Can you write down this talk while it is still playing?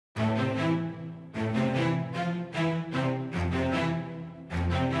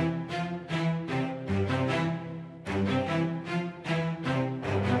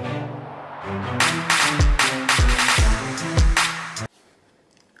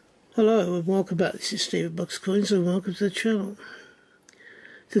Hello and welcome back. This is Steve at Box Coins and welcome to the channel.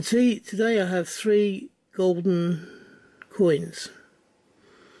 Today I have 3 golden coins.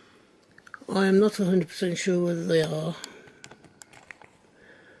 I am not 100% sure whether they are.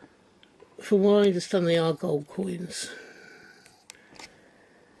 From what I understand, they are gold coins.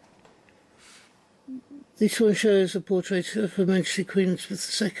 This one shows a portrait of Her Majesty Queen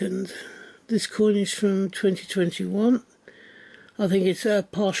Elizabeth II. This coin is from 2021. I think it's a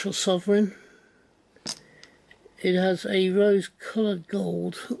partial sovereign. It has a rose-coloured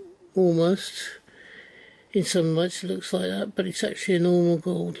gold, almost. In some lights it looks like that, but it's actually a normal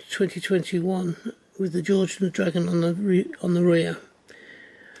gold, 2021, with the George and the Dragon on the rear.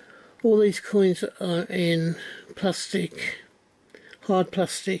 All these coins are in plastic, hard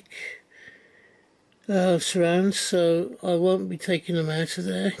plastic surrounds, so I won't be taking them out of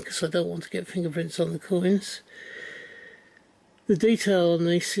there because I don't want to get fingerprints on the coins. The detail on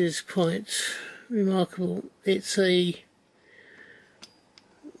this is quite remarkable. It's a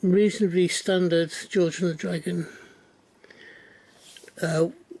reasonably standard George and the Dragon.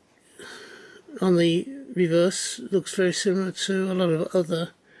 On the reverse, looks very similar to a lot of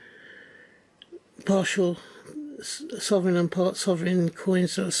other partial sovereign and part sovereign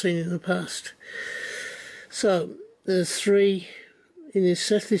coins that I've seen in the past. So there's 3 in this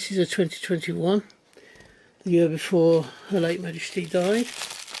set. This is a 2021. The year before Her late Majesty died.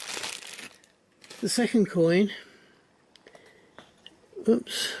 The second coin,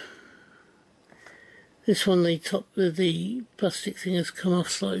 oops, this one, the top of the plastic thing has come off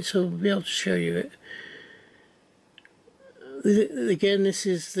slightly, so we'll be able to show you it. Again, this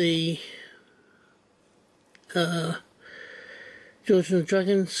is the George and the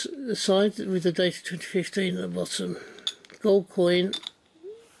Dragon side with the date of 2015 at the bottom. Gold coin.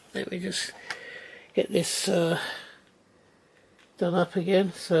 Let me just get this done up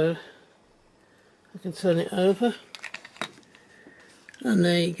again so I can turn it over, and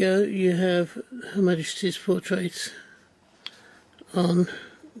there you go, you have Her Majesty's portrait on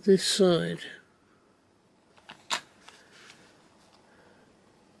this side.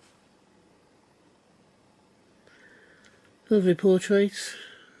 Lovely portrait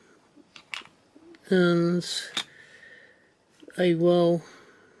and a well-known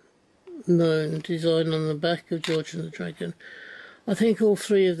design on the back of George and the Dragon. I think all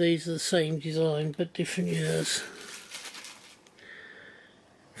 3 of these are the same design but different years.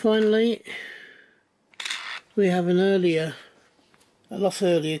 Finally, we have a lot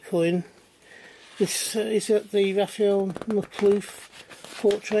earlier coin. This is the Raphael Macluf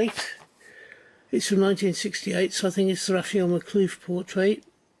portrait. It's from 1968, so I think it's the Raphael Macluf portrait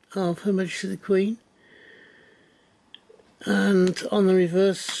of Her Majesty the Queen. And on the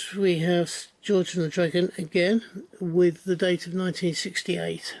reverse we have George and the Dragon again with the date of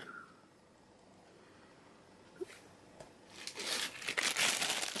 1968.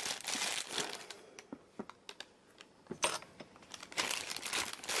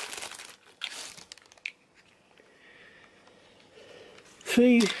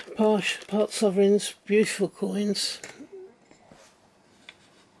 Three part sovereigns, beautiful coins.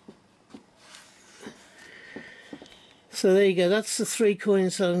 So there you go, that's the 3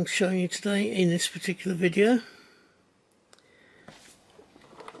 coins I'm showing you today in this particular video.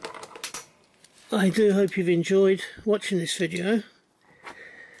 I do hope you've enjoyed watching this video.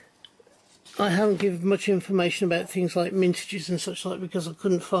 I haven't given much information about things like mintages and such like because I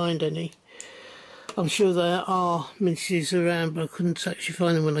couldn't find any. I'm sure there are mintages around, but I couldn't actually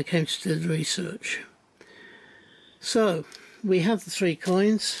find them when I came to do the research. So we have the 3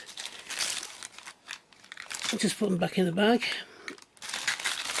 coins. I'll just put them back in the bag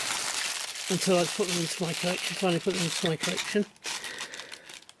until I put them into my collection, finally put them into my collection.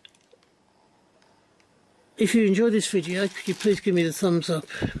 If you enjoyed this video, could you please give me the thumbs up?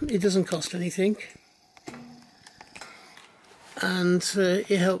 It doesn't cost anything and it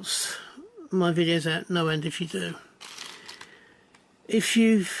helps my videos out no end if you do. If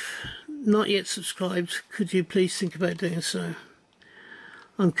you've not yet subscribed, could you please think about doing so?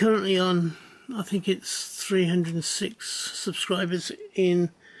 I'm currently on, I think it's 306 subscribers in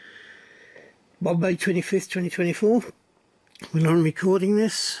May 25th, 2024, when I'm recording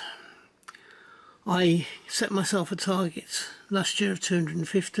this. I set myself a target last year of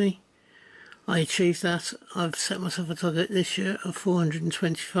 250. I achieved that. I've set myself a target this year of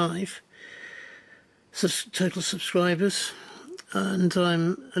 425 total subscribers, and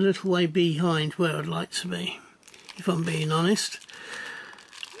I'm a little way behind where I'd like to be, if I'm being honest.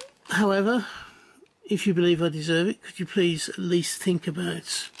 However, if you believe I deserve it, could you please at least think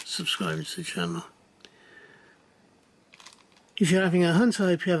about subscribing to the channel? If you're having a hunt, I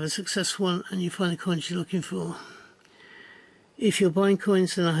hope you have a successful one and you find the coins you're looking for. If you're buying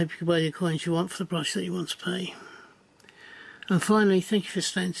coins, then I hope you can buy the coins you want for the price that you want to pay. And finally, thank you for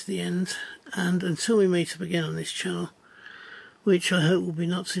staying to the end, and until we meet up again on this channel, which I hope will be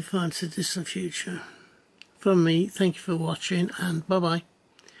not too far into the distant future. From me, thank you for watching, and bye bye.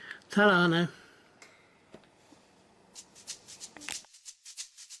 Ta-ra now.